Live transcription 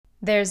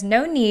There's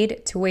no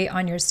need to wait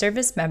on your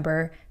service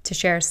member to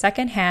share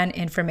secondhand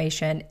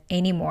information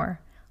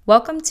anymore.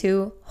 Welcome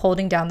to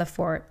Holding Down the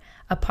Fort,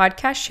 a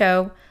podcast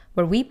show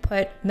where we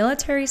put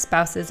military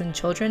spouses and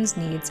children's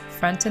needs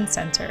front and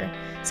center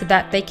so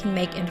that they can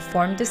make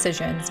informed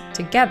decisions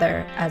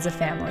together as a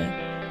family.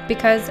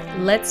 Because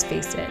let's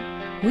face it,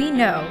 we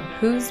know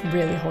who's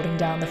really holding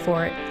down the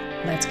fort.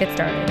 Let's get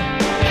started.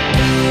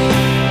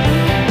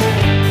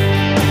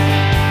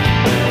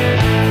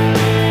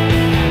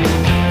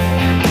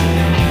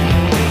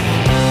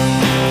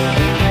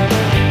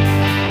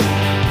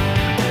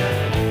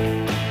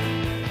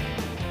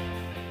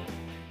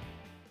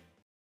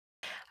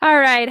 All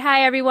right.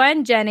 Hi,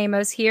 everyone. Jen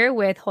Amos here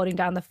with Holding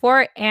Down the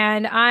Fort.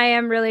 And I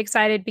am really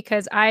excited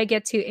because I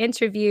get to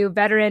interview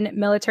veteran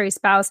military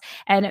spouse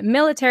and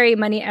military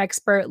money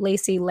expert,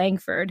 Lacey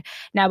Langford.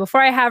 Now,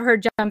 before I have her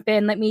jump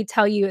in, let me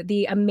tell you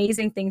the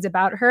amazing things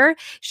about her.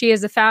 She is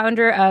the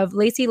founder of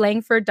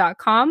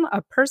LaceyLangford.com,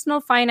 a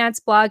personal finance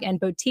blog and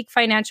boutique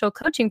financial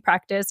coaching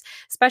practice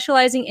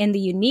specializing in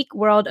the unique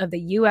world of the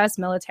U.S.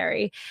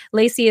 military.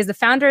 Lacey is the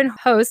founder and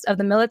host of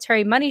the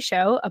Military Money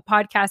Show, a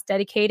podcast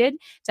dedicated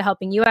to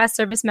helping U.S.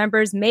 service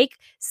members make,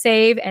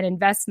 save, and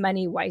invest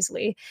money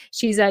wisely.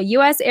 She's a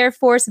U.S. Air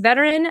Force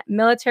veteran,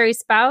 military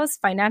spouse,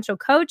 financial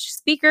coach,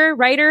 speaker,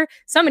 writer,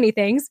 so many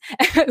things,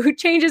 who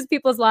changes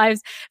people's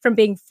lives from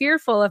being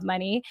fearful of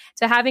money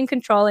to having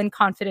control and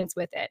confidence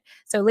with it.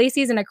 So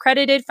Lacey's an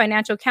accredited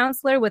financial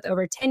counselor with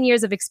over 10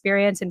 years of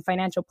experience in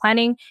financial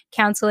planning,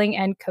 counseling,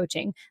 and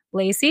coaching.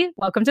 Lacey,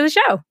 welcome to the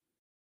show.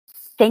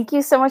 Thank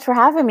you so much for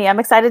having me. I'm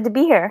excited to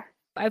be here.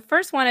 I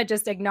first want to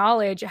just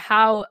acknowledge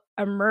how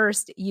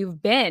immersed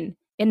you've been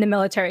in the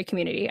military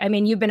community. I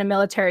mean, you've been a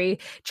military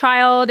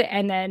child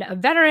and then a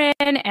veteran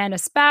and a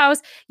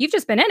spouse. You've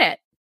just been in it.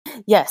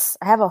 Yes,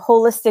 I have a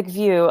holistic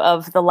view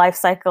of the life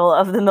cycle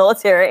of the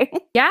military.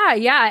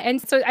 Yeah.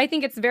 And so I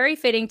think it's very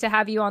fitting to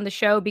have you on the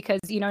show because,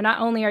 not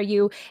only are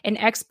you an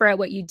expert at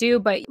what you do,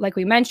 but like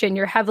we mentioned,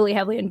 you're heavily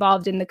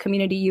involved in the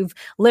community. You've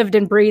lived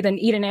and breathed and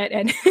eaten it.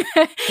 And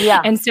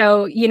yeah. And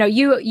so, you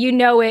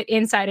know it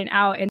inside and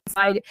out. And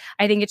so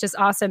I think it's just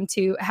awesome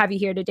to have you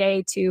here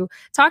today to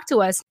talk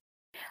to us.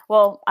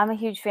 Well, I'm a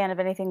huge fan of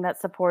anything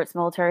that supports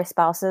military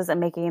spouses and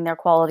making their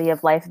quality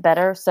of life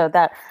better. So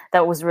that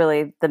was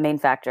really the main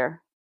factor.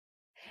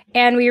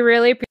 And we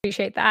really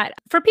appreciate that.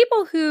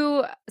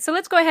 So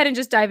let's go ahead and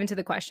just dive into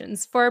the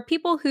questions. For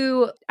people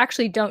who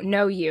actually don't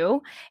know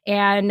you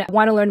and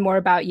want to learn more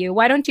about you,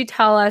 why don't you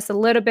tell us a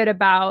little bit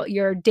about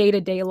your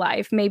day-to-day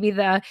life, maybe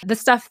the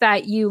stuff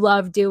that you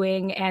love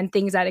doing and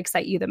things that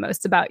excite you the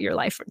most about your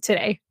life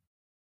today?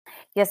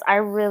 Yes, I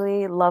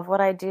really love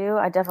what I do.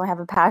 I definitely have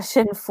a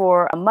passion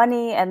for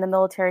money and the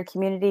military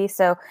community.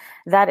 So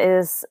that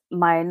is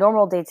my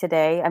normal day to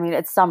day. I mean,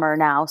 it's summer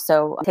now,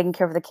 so taking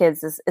care of the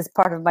kids is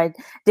part of my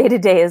day to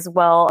day as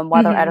well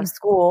while they're out of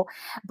school.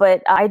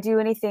 But I do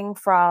anything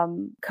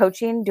from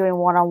coaching, doing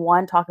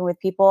one-on-one, talking with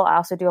people. I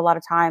also do a lot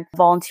of time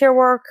volunteer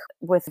work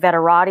with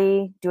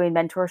Veterati, doing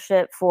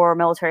mentorship for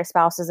military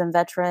spouses and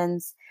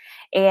veterans.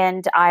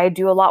 And I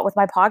do a lot with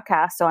my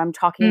podcast. So I'm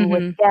talking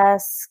with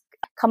guests,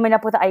 coming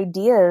up with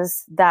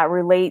ideas that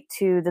relate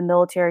to the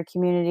military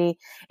community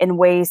in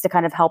ways to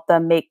kind of help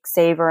them make,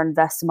 save, or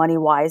invest money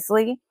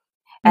wisely.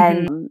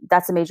 And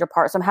that's a major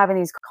part. So I'm having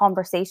these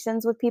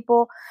conversations with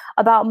people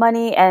about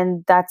money,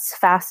 and that's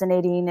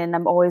fascinating. And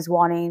I'm always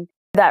wanting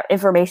that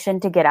information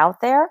to get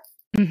out there.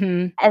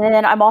 And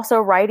then I'm also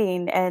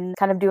writing and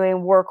kind of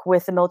doing work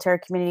with the military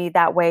community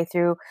that way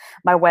through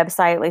my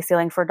website,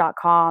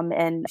 LaceyLangford.com,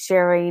 and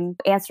sharing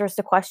answers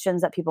to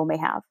questions that people may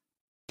have.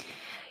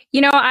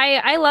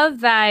 I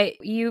love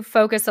that you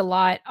focus a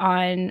lot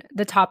on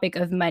the topic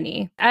of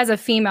money. As a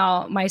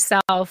female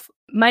myself,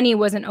 money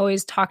wasn't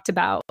always talked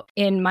about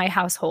in my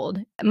household.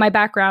 My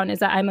background is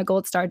that I'm a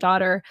Gold Star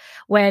daughter.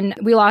 When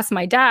we lost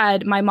my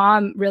dad, my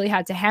mom really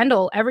had to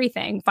handle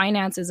everything,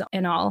 finances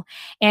and all.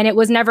 And it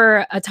was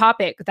never a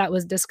topic that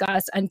was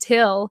discussed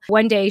until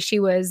one day she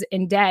was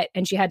in debt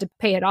and she had to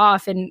pay it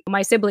off. And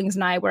my siblings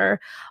and I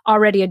were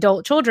already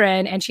adult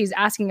children, and she's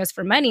asking us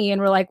for money. And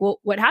we're like, well,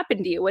 what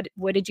happened to you?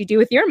 What did you do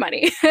with your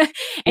money?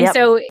 And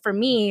so for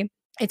me,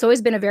 it's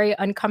always been a very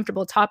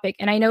uncomfortable topic.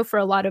 And I know for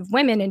a lot of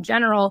women in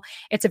general,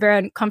 it's a very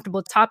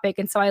uncomfortable topic.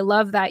 And so I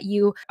love that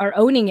you are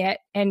owning it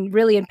and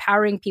really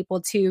empowering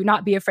people to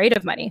not be afraid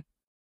of money.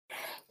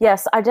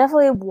 Yes, I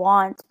definitely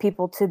want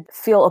people to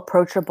feel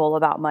approachable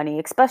about money,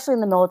 especially in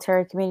the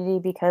military community,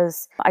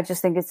 because I just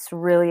think it's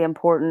really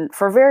important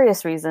for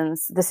various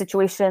reasons. The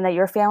situation that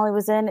your family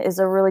was in is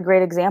a really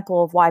great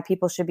example of why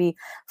people should be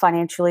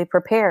financially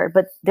prepared.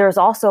 But there's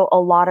also a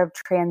lot of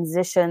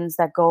transitions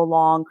that go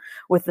along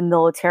with the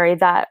military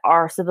that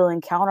our civilian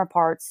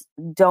counterparts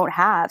don't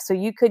have. So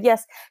you could,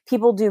 yes,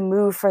 people do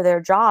move for their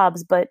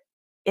jobs, but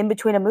in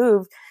between a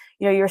move,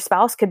 your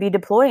spouse could be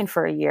deploying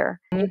for a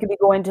year. You could be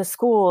going to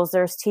schools.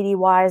 There's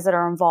TDYs that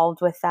are involved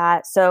with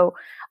that. So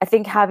I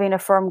think having a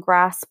firm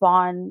grasp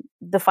on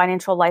the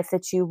financial life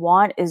that you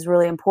want is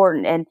really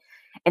important. And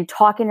and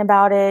talking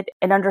about it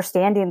and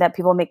understanding that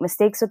people make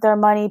mistakes with their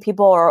money.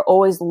 People are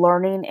always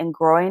learning and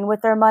growing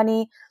with their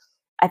money.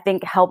 I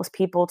think helps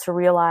people to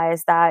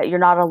realize that you're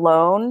not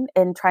alone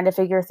in trying to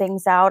figure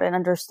things out and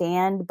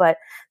understand, but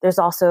there's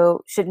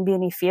also shouldn't be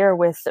any fear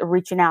with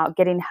reaching out,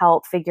 getting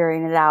help,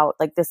 figuring it out.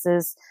 Like this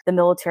is the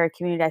military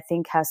community, I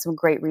think, has some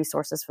great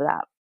resources for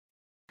that.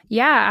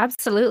 Yeah,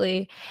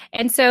 absolutely.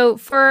 And so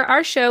for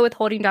our show with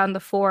Holding Down the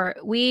Fort,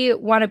 we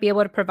want to be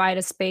able to provide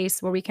a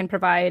space where we can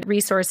provide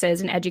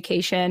resources and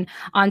education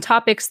on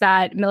topics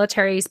that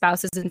military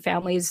spouses and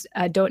families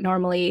don't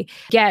normally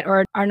get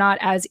or are not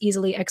as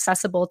easily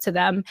accessible to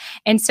them.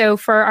 And so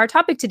for our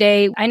topic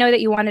today, I know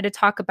that you wanted to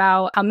talk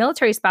about how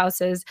military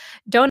spouses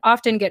don't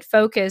often get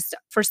focused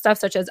for stuff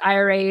such as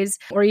IRAs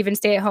or even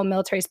stay-at-home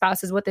military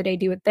spouses. What do they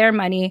do with their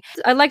money?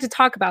 I'd like to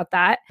talk about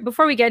that.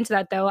 Before we get into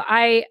that, though,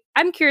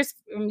 I'm curious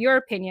from your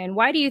opinion,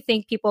 why do you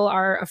think people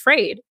are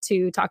afraid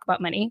to talk about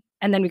money?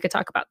 And then we could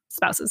talk about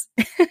spouses.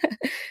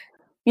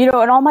 In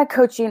all my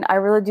coaching, I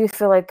really do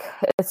feel like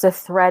it's a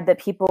thread that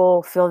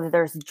people feel that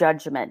there's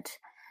judgment.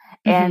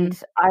 Mm-hmm.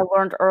 And I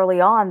learned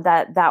early on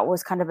that that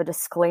was kind of a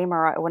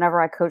disclaimer.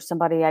 Whenever I coach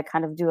somebody, I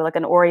kind of do like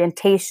an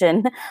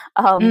orientation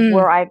Mm,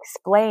 where I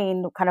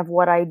explain kind of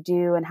what I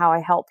do and how I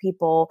help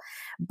people.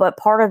 But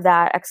part of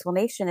that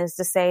explanation is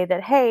to say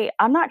that, hey,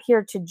 I'm not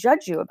here to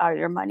judge you about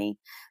your money,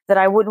 that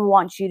I wouldn't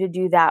want you to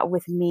do that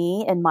with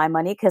me and my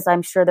money, because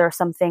I'm sure there are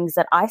some things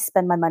that I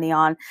spend my money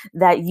on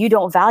that you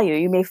don't value.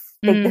 You may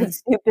think mm, that's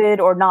stupid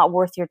or not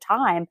worth your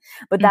time,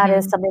 but that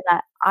is mm-hmm. something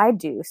that I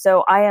do.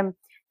 So I am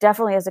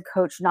definitely, as a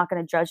coach, not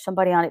going to judge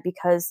somebody on it,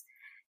 because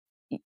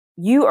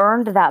you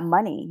earned that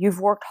money.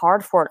 You've worked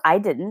hard for it. I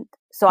didn't.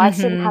 So I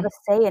shouldn't have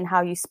Mm-hmm. a say in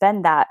how you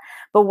spend that.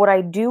 But what I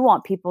do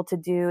want people to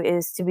do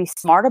is to be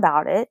smart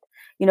about it.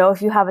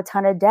 If you have a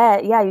ton of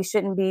debt, yeah, you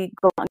shouldn't be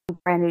going on a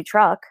brand new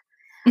truck.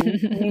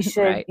 You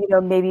should,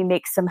 Right. maybe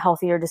make some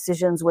healthier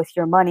decisions with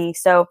your money.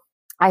 So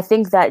I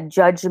think that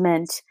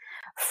judgment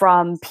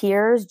from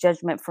peers,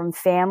 judgment from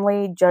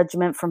family,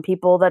 judgment from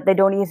people that they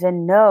don't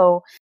even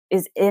know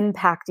is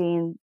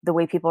impacting the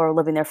way people are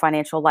living their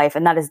financial life.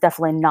 And that is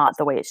definitely not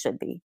the way it should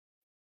be.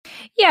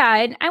 Yeah,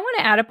 and I want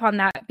to add upon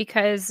that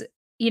because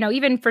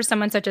even for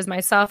someone such as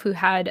myself who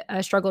had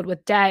struggled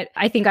with debt,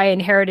 I think I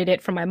inherited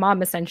it from my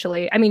mom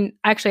essentially. I mean,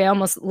 actually, I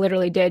almost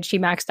literally did. She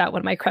maxed out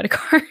one of my credit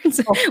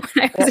cards Oh,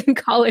 when I was yep. in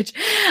college.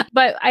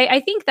 But I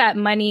think that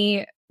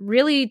money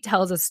really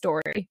tells a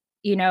story,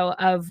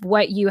 of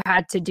what you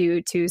had to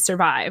do to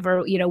survive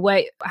or,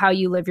 how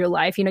you live your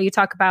life. You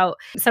talk about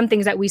some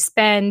things that we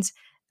spend,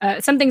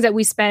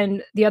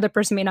 the other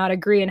person may not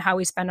agree in how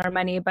we spend our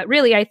money. But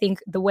really, I think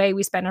the way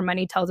we spend our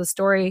money tells a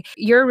story.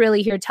 You're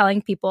really here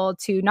telling people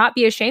to not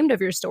be ashamed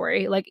of your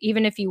story, like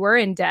even if you were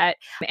in debt.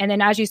 And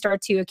then as you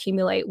start to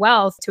accumulate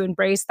wealth, to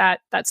embrace that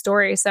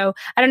story. So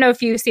I don't know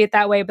if you see it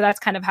that way, but that's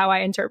kind of how I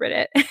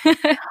interpret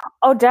it.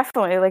 Oh,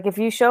 definitely. Like if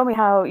you show me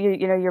how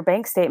your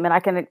bank statement, I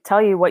can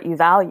tell you what you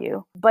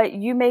value. But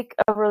you make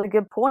a really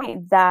good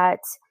point that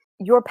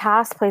your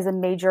past plays a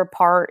major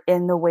part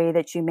in the way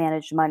that you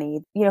manage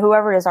money.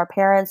 Whoever it is, our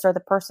parents or the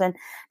person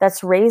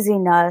that's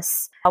raising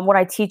us. When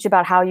I teach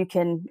about how you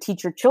can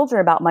teach your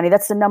children about money,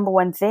 that's the number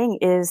one thing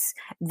is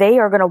they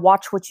are going to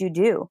watch what you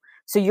do.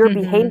 So your Hmm.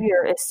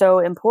 behavior is so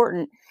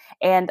important.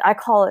 And I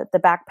call it the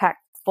backpack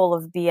full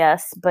of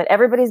BS, but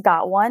everybody's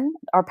got one.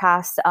 Our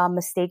past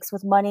mistakes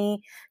with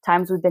money,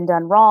 times we've been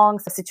done wrong,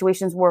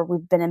 situations where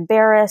we've been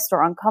embarrassed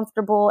or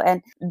uncomfortable.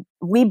 And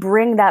we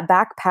bring that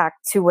backpack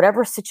to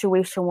whatever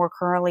situation we're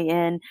currently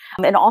in,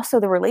 and also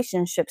the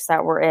relationships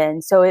that we're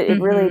in. So it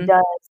really Hmm.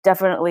 does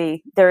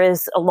definitely, there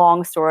is a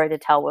long story to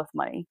tell with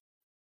money.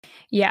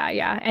 Yeah,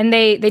 yeah. And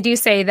they do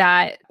say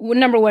that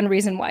number one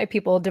reason why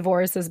people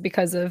divorce is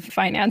because of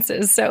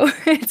finances. So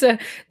it's a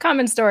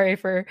common story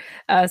for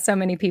so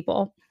many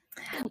people.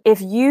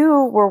 If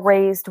you were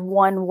raised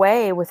one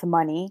way with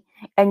money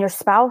and your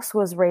spouse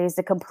was raised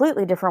a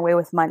completely different way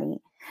with money,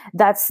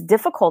 that's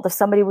difficult. If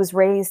somebody was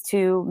raised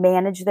to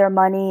manage their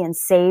money and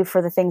save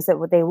for the things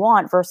that they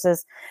want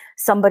versus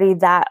somebody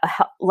that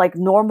like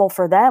normal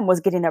for them was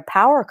getting their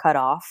power cut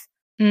off,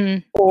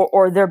 Mm.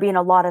 or there being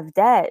a lot of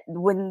debt,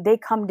 when they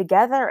come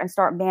together and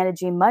start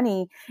managing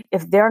money,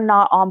 if they're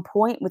not on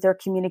point with their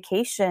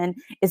communication,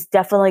 it's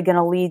definitely going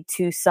to lead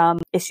to some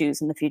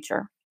issues in the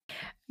future.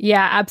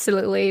 Yeah,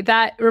 absolutely.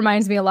 That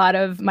reminds me a lot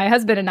of my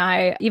husband and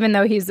I, even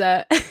though he has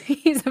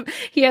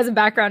a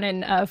background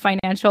in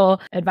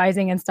financial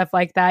advising and stuff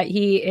like that.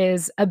 He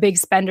is a big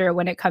spender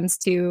when it comes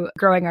to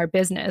growing our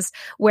business.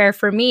 Where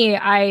for me,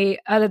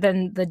 other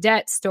than the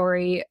debt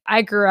story,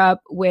 I grew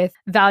up with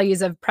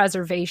values of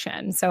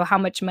preservation. So how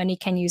much money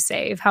can you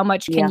save? How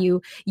much can Yeah.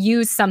 you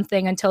use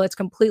something until it's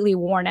completely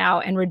worn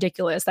out and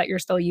ridiculous that you're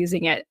still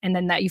using it, and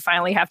then that you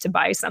finally have to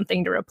buy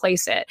something to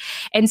replace it.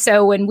 And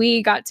so when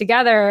we got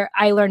together,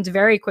 I learned learned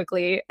very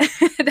quickly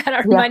that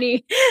Yeah.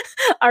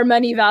 our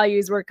money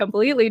values were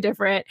completely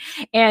different.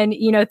 And,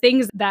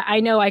 things that I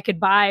know I could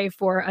buy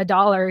for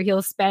 $1,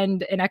 he'll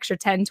spend an extra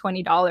 $10,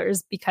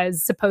 $20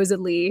 because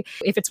supposedly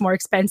if it's more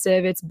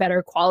expensive, it's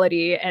better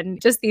quality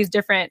and just these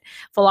different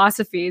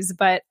philosophies.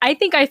 But I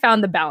think I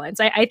found the balance.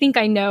 I think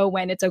I know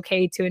when it's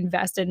okay to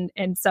invest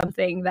in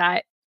something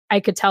that I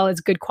could tell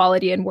is good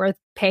quality and worth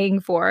paying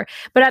for.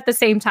 But at the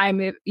same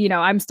time,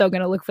 I'm still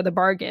going to look for the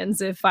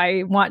bargains if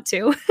I want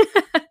to.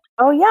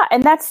 Oh yeah,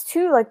 and that's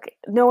too like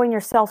knowing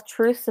your self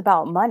truths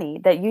about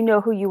money, that you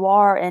know who you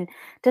are, and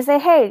to say,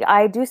 "Hey,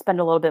 I do spend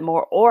a little bit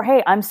more," or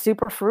 "Hey, I'm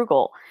super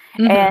frugal."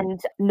 Hmm. And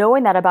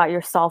knowing that about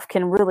yourself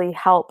can really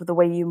help the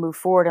way you move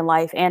forward in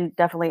life and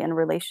definitely in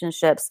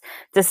relationships,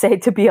 to say,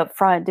 to be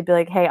upfront, to be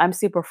like, "Hey, I'm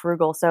super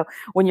frugal." So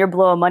when you're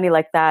blowing money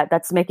like that,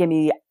 that's making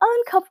me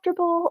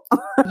uncomfortable.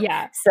 Yeah.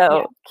 Yeah.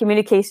 So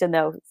communication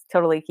though is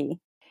totally key.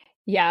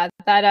 Yeah.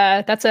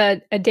 That's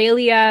a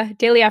daily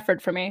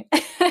effort for me.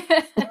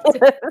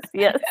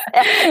 Yes,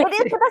 it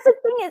is, but that's the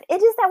thing is,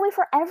 it is that way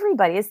for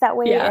everybody. It's that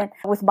way, Yeah. and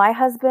with my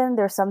husband,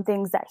 there's some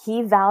things that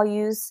he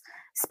values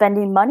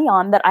spending money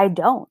on that I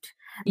don't.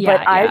 But Yeah.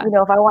 Yeah.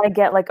 if I want to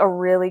get like a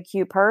really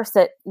cute purse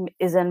that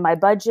is in my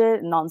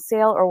budget and on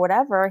sale or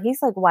whatever,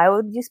 he's like, "Why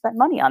would you spend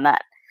money on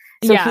that?"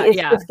 So Yeah. it's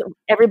Yeah. just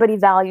everybody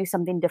values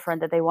something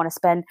different that they want to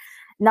spend,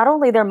 not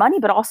only their money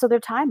but also their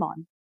time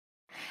on.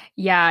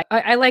 Yeah,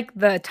 I like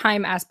the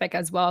time aspect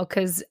as well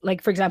because,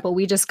 like, for example,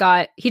 he just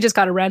got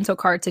a rental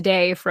car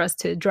today for us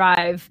to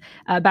drive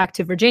back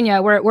to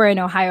Virginia. We're in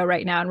Ohio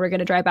right now, and we're going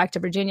to drive back to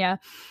Virginia.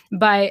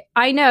 But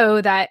I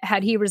know that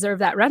had he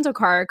reserved that rental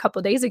car a couple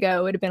of days ago,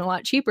 it would have been a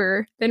lot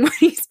cheaper than what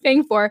he's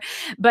paying for.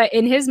 But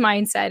in his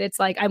mindset, it's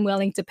like I'm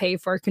willing to pay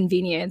for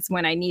convenience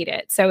when I need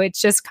it. So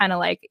it's just kind of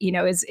like,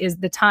 is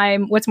the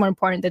time, what's more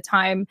important, the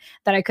time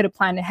that I could have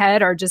planned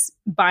ahead or just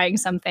buying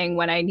something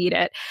when I need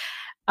it?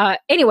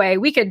 Anyway,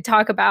 we could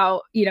talk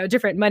about,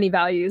 different money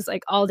values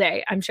like all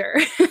day, I'm sure.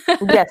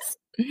 Yes,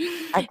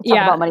 I could talk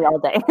Yeah. about money all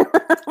day.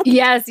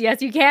 Yes, yes,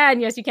 you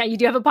can. Yes, you can. You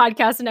do have a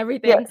podcast and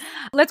everything. Yes.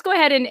 Let's go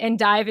ahead and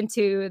dive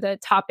into the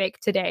topic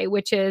today,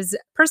 which is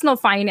personal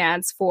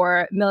finance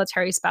for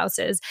military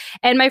spouses.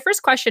 And my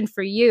first question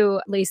for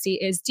you, Lacey,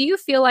 is do you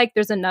feel like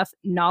there's enough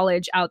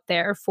knowledge out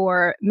there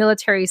for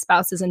military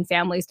spouses and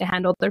families to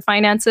handle their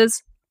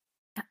finances?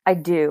 I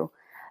do.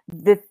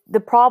 The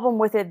problem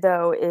with it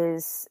though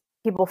is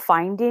people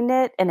finding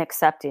it and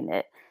accepting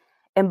it.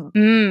 And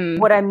Mm,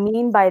 what I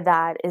mean by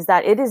that is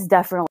that it is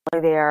definitely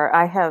there.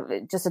 I have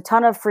just a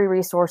ton of free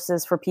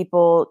resources for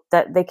people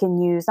that they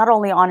can use not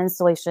only on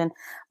installation,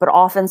 but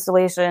off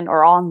installation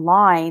or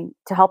online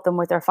to help them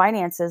with their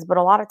finances. But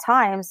a lot of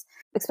times,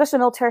 especially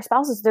military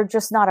spouses, they're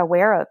just not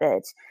aware of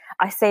it.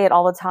 I say it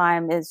all the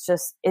time. It's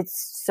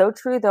so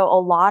true though. A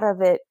lot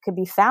of it could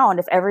be found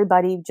if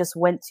everybody just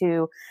went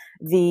to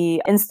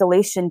the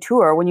installation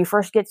tour. When you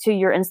first get to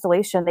your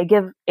installation, they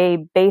give a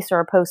base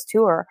or a post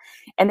tour,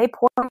 and they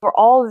point where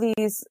all of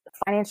these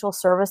financial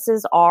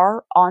services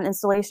are on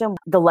installation.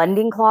 The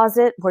lending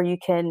closet, where you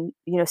can,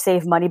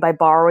 save money by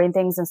borrowing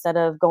things instead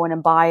of going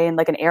and buying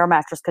like an air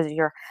mattress because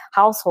your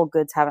household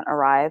goods haven't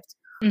arrived.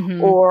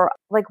 hmm. Or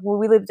like when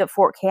we lived at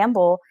Fort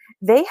Campbell,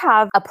 they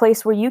have a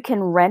place where you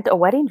can rent a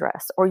wedding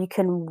dress or you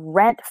can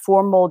rent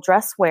formal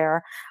dress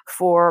wear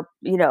for,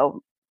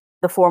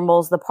 the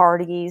formals, the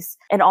parties,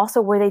 and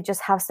also where they just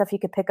have stuff you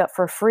could pick up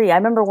for free. I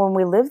remember when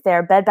we lived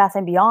there, Bed Bath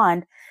and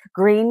Beyond,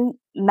 Green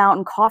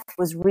Mountain Coffee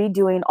was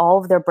redoing all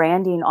of their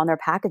branding on their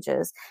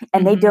packages,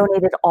 and they Hmm.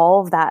 donated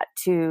all of that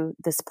to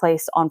this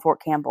place on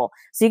Fort Campbell.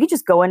 So you could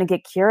just go in and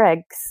get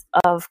Keurigs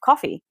of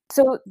coffee.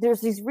 So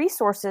there's these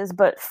resources,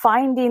 but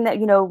finding that,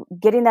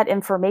 getting that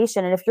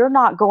information, and if you're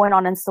not going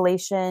on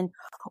installation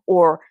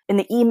or in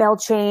the email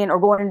chain or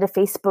going into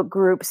Facebook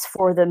groups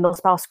for the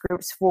MilSpouse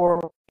groups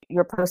for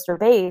your poster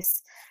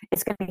base,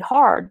 it's going to be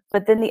hard.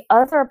 But then the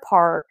other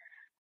part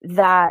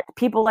that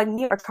people like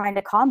me are trying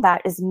to combat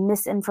is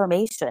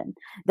misinformation,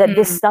 that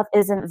this Mm, stuff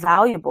isn't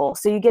valuable.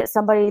 So you get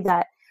somebody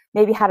that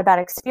maybe had a bad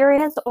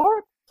experience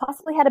or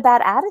possibly had a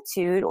bad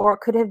attitude, or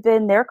it could have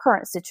been their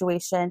current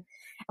situation.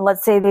 And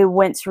let's say they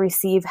went to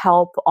receive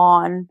help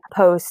on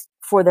post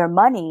for their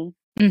money.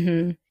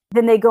 hmm.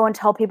 Then they go and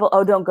tell people,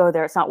 oh, don't go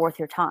there. It's not worth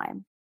your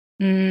time.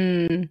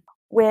 Mm,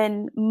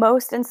 When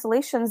most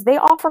installations, they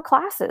offer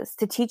classes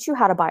to teach you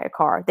how to buy a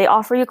car. They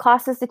offer you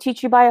classes to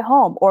teach you buy a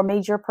home or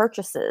major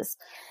purchases.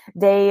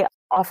 They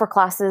offer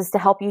classes to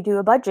help you do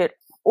a budget,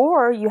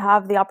 or you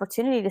have the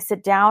opportunity to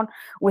sit down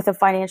with a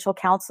financial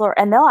counselor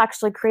and they'll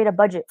actually create a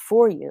budget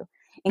for you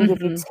and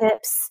give you hmm.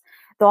 tips.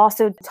 They'll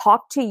also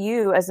talk to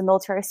you as a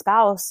military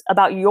spouse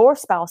about your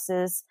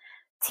spouse's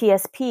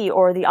TSP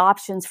or the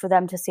options for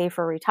them to save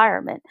for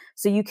retirement.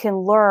 So you can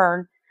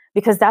learn,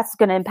 because that's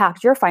going to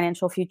impact your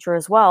financial future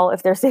as well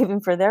if they're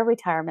saving for their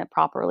retirement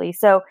properly.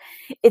 So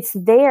it's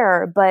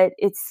there, but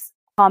it's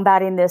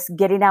combating this,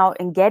 getting out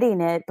and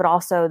getting it, but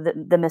also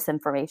the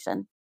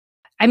misinformation.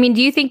 I mean,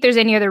 do you think there's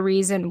any other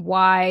reason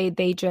why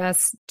they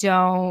just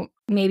don't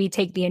maybe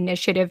take the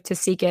initiative to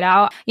seek it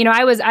out?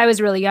 I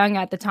was really young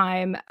at the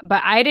time,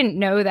 but I didn't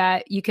know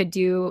that you could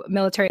do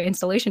military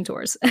installation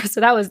tours. So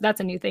that's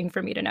a new thing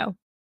for me to know.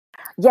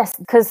 Yes,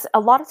 because a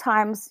lot of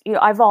times,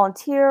 I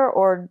volunteer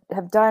or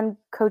have done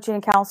coaching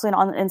and counseling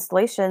on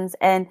installations.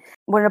 And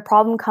when a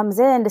problem comes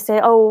in to say,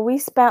 oh, well, we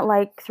spent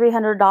like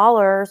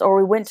 $300 or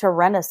we went to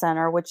rent a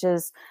center, which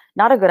is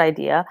not a good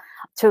idea,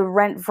 to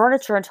rent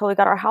furniture until we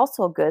got our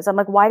household goods. I'm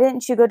like, why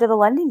didn't you go to the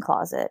lending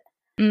closet?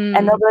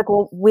 And they'll Mm, be like,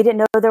 well, we didn't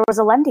know there was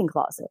a lending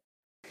closet.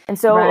 And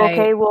so, right.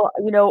 okay, well,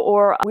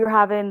 or we were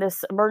having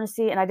this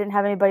emergency and I didn't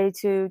have anybody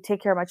to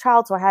take care of my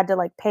child. So I had to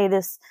like pay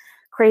this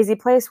crazy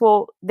place.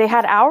 Well, they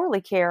had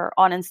hourly care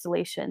on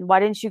installation. Why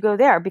didn't you go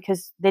there?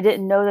 Because they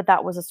didn't know that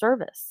that was a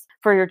service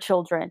for your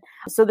children.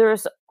 So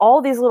there's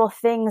all these little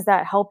things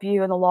that help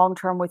you in the long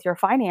term with your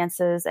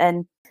finances.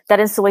 And that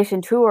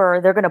installation tour,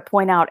 they're going to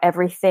point out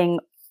everything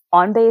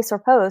on base or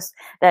post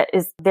that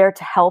is there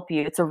to help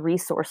you. It's a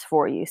resource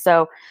for you.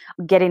 So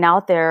getting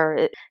out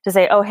there to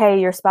say, oh, hey,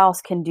 your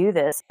spouse can do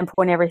this and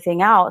point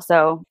everything out.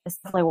 So it's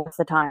definitely worth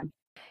the time.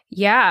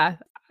 Yeah.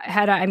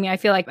 I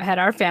feel like had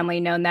our family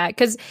known that,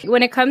 because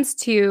when it comes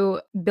to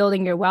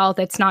building your wealth,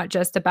 it's not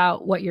just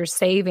about what you're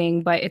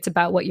saving, but it's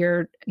about what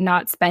you're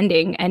not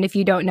spending. And if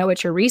you don't know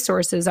what your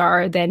resources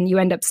are, then you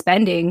end up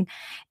spending,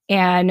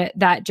 and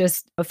that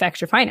just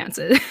affects your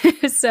finances.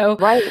 so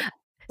Right.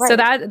 so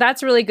Right.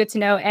 that's really good to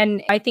know.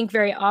 And I think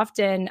very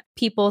often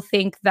people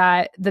think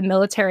that the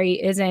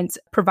military isn't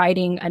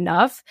providing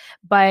enough.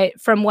 But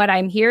from what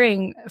I'm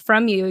hearing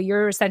from you,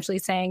 you're essentially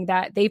saying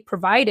that they've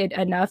provided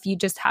enough. You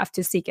just have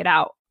to seek it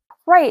out.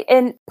 Right.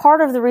 And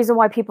part of the reason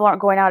why people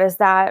aren't going out is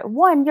that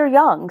one, you're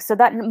young. So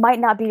that might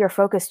not be your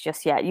focus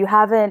just yet. You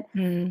haven't,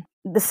 Mm,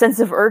 the sense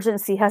of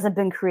urgency hasn't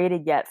been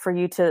created yet for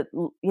you to,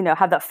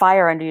 have that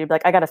fire under you, be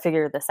like, I got to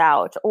figure this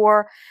out.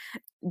 Or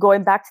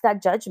going back to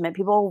that judgment,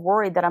 people are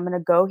worried that I'm going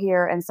to go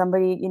here and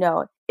somebody,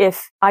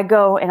 if I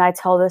go and I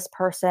tell this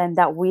person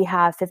that we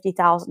have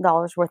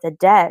 $50,000 worth of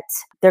debt,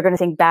 they're going to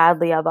think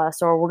badly of us,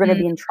 or we're going to mm,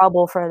 be in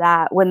trouble for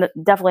that, when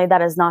definitely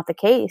that is not the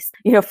case.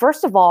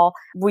 First of all,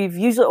 we've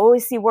usually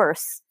always see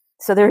worse.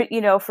 So there,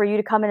 for you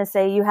to come in and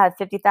say you had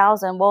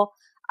 50,000, well,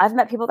 I've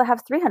met people that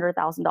have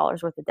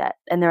 $300,000 worth of debt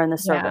and they're in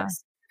the yeah.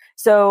 service.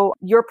 So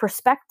your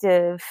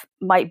perspective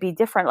might be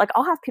different. Like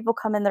I'll have people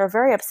come in that are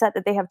very upset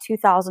that they have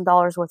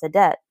 $2,000 worth of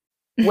debt,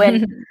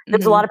 when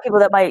there's a lot Mhm. of people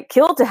that might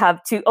kill to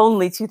have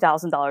only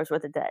 $2,000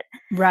 worth of debt.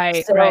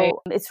 Right, right.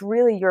 So it's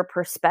really your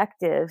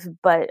perspective.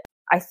 But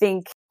I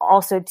think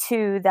also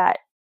too that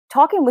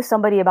talking with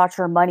somebody about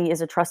your money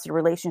is a trusted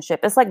relationship.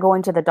 It's like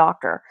going to the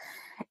doctor.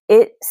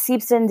 It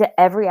seeps into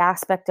every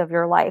aspect of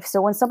your life.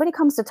 So when somebody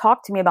comes to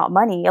talk to me about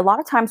money, a lot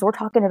of times we're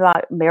talking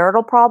about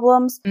marital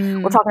problems,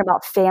 we're Mm, talking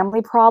about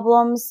family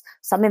problems,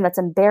 something that's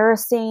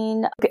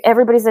embarrassing.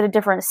 Everybody's at a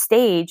different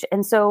stage.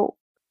 And so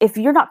if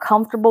you're not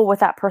comfortable with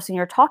that person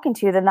you're talking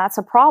to, then that's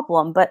a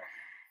problem. But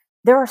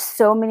there are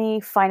so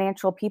many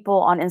financial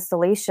people on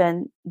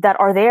installation that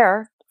are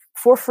there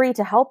for free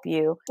to help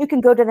you. You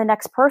can go to the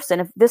next person.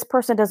 If this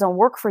person doesn't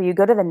work for you,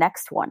 go to the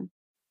next one.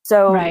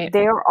 So right.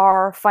 there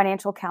are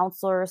financial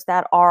counselors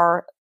that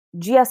are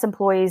GS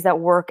employees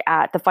that work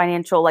at the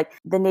financial, like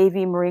the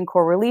Navy Marine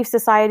Corps Relief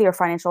Society or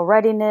Financial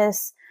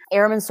Readiness,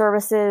 Airman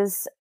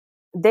Services.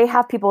 They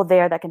have people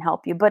there that can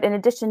help you. But in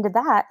addition to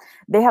that,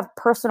 they have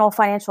personal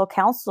financial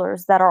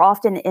counselors that are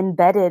often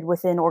embedded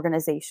within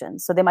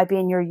organizations. So they might be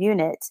in your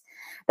unit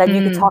that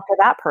you could Mm, talk to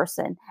that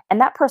person. And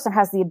that person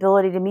has the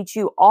ability to meet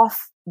you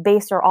off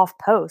base or off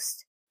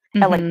post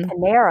at like mhm.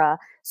 Panera.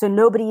 So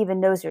nobody even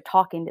knows you're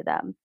talking to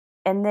them.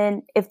 And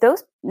then if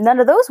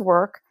none of those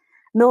work,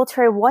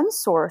 Military One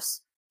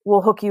Source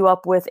will hook you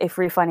up with a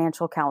free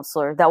financial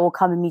counselor that will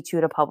come and meet you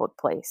at a public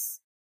place.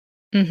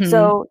 Mhm.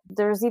 So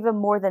there's even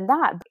more than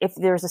that. If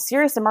there's a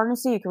serious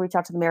emergency, you can reach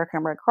out to the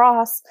American Red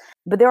Cross,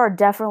 but there are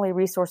definitely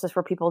resources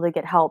for people to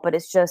get help. But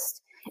it's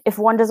just, if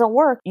one doesn't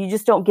work, you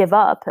just don't give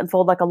up and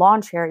fold like a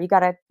lawn chair. You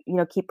got to,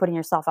 keep putting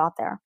yourself out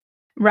there.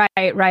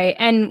 Right, right.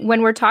 And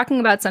when we're talking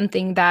about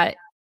something that,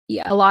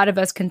 yeah, a lot of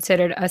us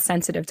considered a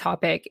sensitive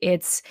topic,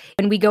 it's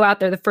when we go out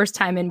there the first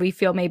time and we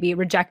feel maybe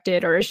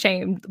rejected or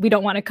ashamed, we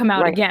don't want to come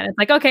out Right. again. It's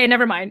like, okay,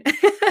 never mind.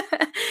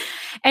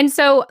 And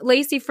so,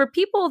 Lacey, for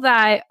people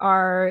that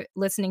are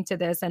listening to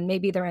this and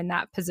maybe they're in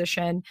that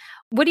position,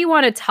 what do you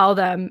want to tell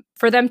them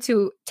for them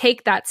to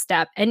take that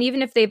step? And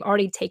even if they've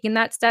already taken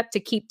that step,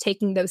 to keep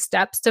taking those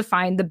steps to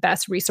find the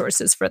best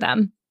resources for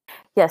them?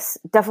 Yes,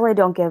 definitely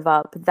don't give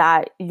up,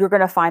 that you're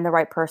going to find the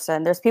right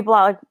person. There's people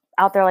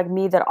out there like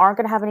me that aren't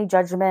going to have any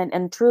judgment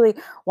and truly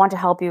want to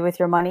help you with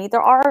your money.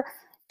 There are,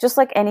 just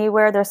like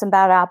anywhere, there's some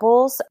bad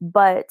apples,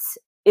 but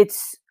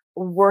it's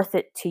worth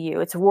it to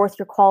you. It's worth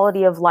your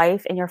quality of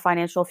life and your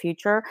financial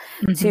future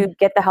to Mhm.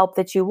 get the help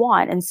that you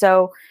want. And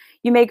so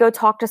you may go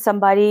talk to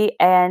somebody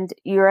and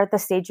you're at the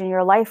stage in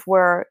your life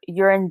where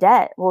you're in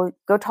debt. Well,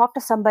 go talk to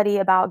somebody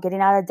about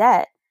getting out of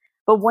debt.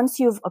 But once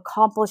you've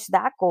accomplished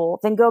that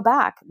goal, then go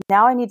back.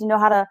 Now I need to know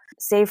how to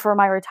save for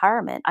my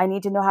retirement. I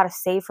need to know how to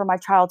save for my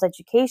child's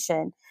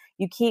education.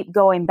 You keep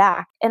going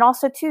back. And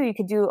also, too, you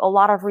could do a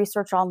lot of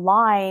research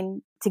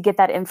online to get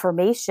that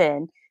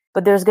information,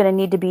 but there's going to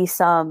need to be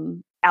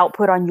some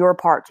output on your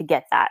part to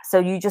get that. So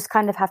you just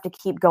kind of have to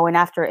keep going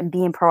after it and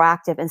being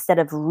proactive instead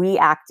of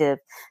reactive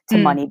to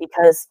money,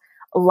 because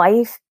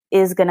life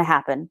is going to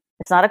happen.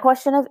 It's not a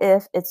question of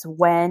if, it's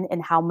when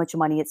and how much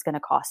money it's going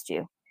to cost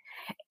you.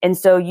 And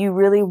so you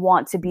really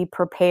want to be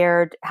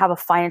prepared, have a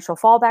financial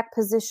fallback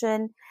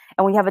position.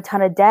 And when you have a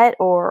ton of debt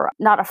or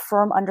not a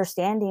firm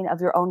understanding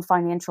of your own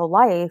financial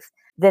life,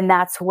 then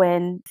that's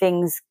when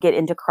things get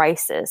into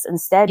crisis.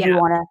 Instead, you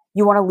want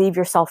to leave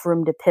yourself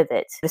room to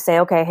pivot, to say,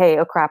 okay, hey,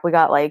 oh crap, we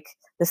got like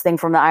this thing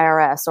from the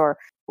IRS, or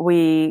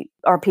we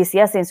are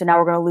PCSing, so now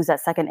we're going to lose that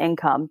second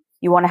income.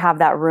 You want to have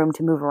that room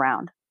to move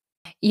around.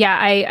 Yeah,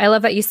 I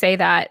love that you say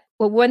that.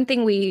 Well, one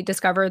thing we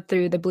discovered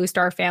through the Blue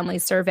Star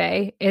Families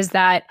Survey is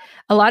that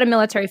a lot of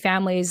military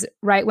families,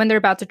 right when they're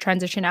about to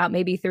transition out,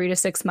 maybe 3 to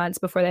 6 months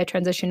before they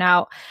transition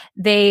out,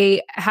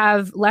 they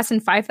have less than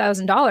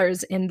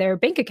 $5,000 in their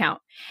bank account.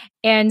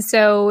 And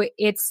so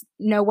it's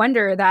no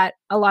wonder that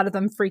a lot of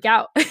them freak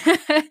out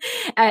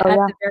at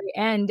the very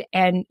end.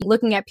 And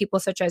looking at people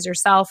such as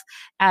yourself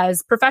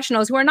as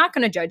professionals who are not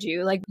going to judge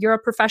you, like you're a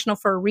professional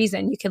for a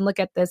reason. You can look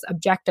at this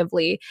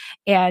objectively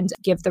and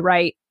give the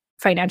right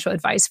financial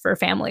advice for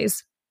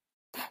families.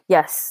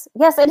 Yes.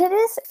 And it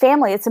is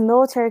family. It's a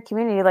military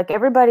community. Like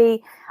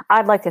everybody,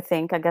 I'd like to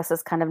think, I guess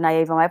it's kind of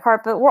naive on my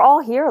part, but we're all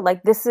here.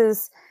 Like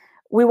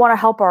we want to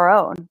help our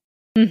own.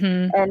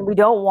 And we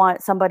don't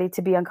want somebody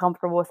to be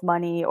uncomfortable with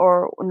money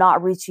or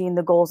not reaching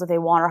the goals that they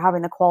want or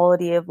having the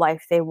quality of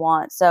life they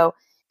want. So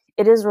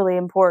it is really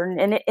important.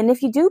 And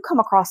if you do come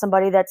across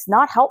somebody that's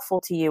not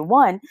helpful to you,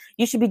 one,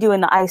 you should be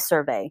doing the ICE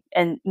survey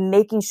and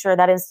making sure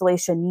that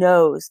installation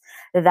knows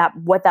that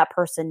what that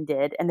person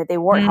did and that they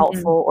weren't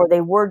helpful or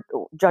they were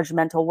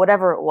judgmental,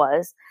 whatever it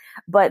was.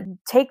 But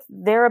take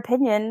their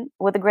opinion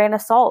with a grain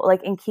of salt,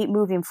 like, and keep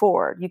moving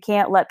forward. You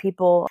can't let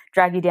people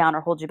drag you down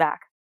or hold you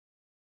back.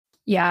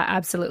 Yeah,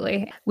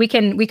 absolutely. We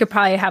could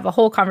probably have a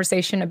whole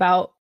conversation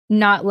about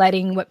not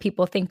letting what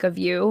people think of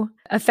you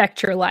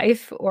affect your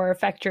life or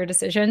affect your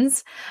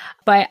decisions.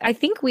 But I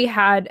think we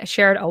had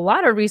shared a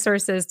lot of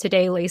resources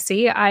today,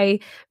 Lacey. I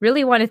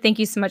really want to thank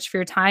you so much for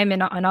your time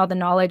and all the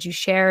knowledge you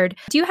shared.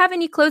 Do you have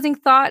any closing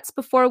thoughts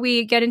before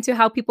we get into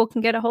how people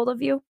can get a hold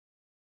of you?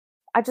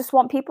 I just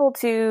want people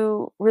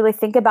to really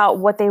think about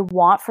what they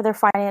want for their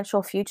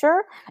financial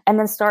future and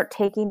then start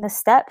taking the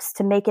steps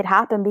to make it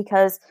happen,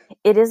 because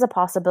it is a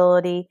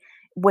possibility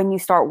when you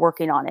start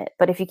working on it.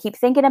 But if you keep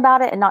thinking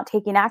about it and not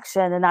taking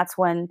action, then that's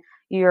when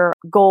your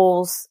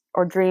goals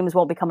or dreams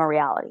won't become a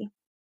reality.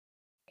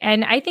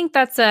 And I think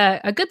that's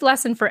a good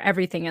lesson for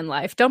everything in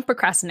life. Don't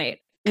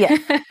procrastinate. Yeah.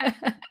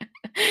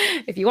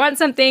 If you want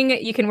something,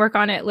 you can work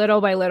on it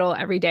little by little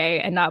every day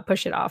and not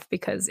push it off,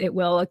 because it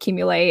will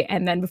accumulate.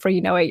 And then before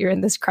you know it, you're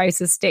in this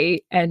crisis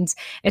state, and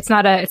it's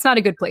not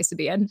a good place to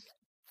be in.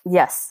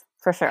 Yes,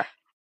 for sure.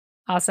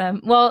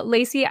 Awesome. Well,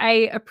 Lacey,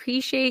 I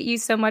appreciate you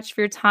so much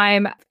for your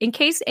time. In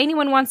case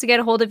anyone wants to get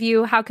a hold of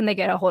you, how can they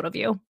get a hold of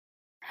you?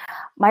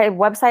 My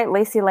website,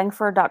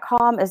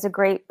 LaceyLangford.com, is a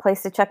great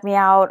place to check me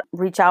out.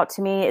 Reach out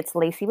to me. It's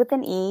Lacey with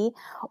an E.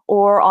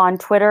 Or on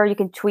Twitter, you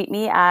can tweet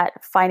me at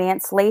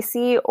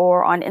FinanceLacey,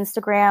 or on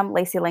Instagram,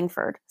 Lacey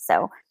Langford.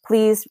 So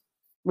please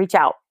reach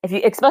out,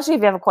 especially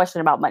if you have a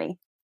question about money.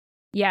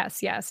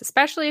 Yes.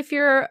 Especially if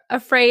you're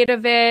afraid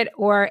of it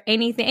or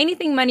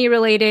anything money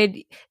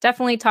related,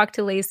 definitely talk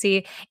to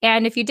Lacey.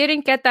 And if you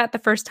didn't get that the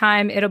first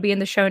time, it'll be in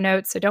the show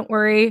notes. So don't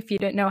worry if you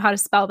didn't know how to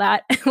spell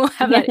that. We'll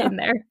have that in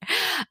there.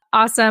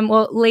 Awesome.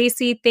 Well,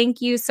 Lacey, thank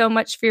you so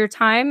much for your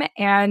time.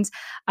 And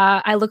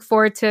I look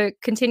forward to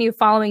continue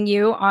following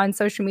you on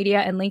social media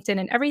and LinkedIn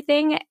and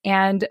everything.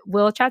 And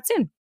we'll chat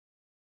soon.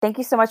 Thank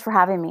you so much for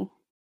having me.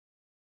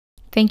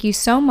 Thank you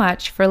so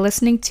much for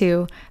listening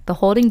to the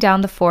Holding Down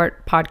the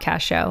Fort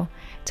podcast show.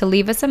 To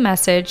leave us a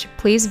message,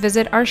 please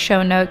visit our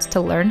show notes to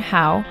learn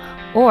how,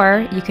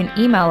 or you can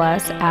email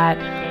us at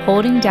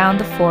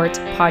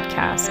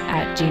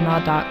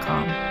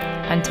holdingdownthefortpodcast@gmail.com.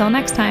 Until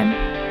next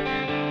time.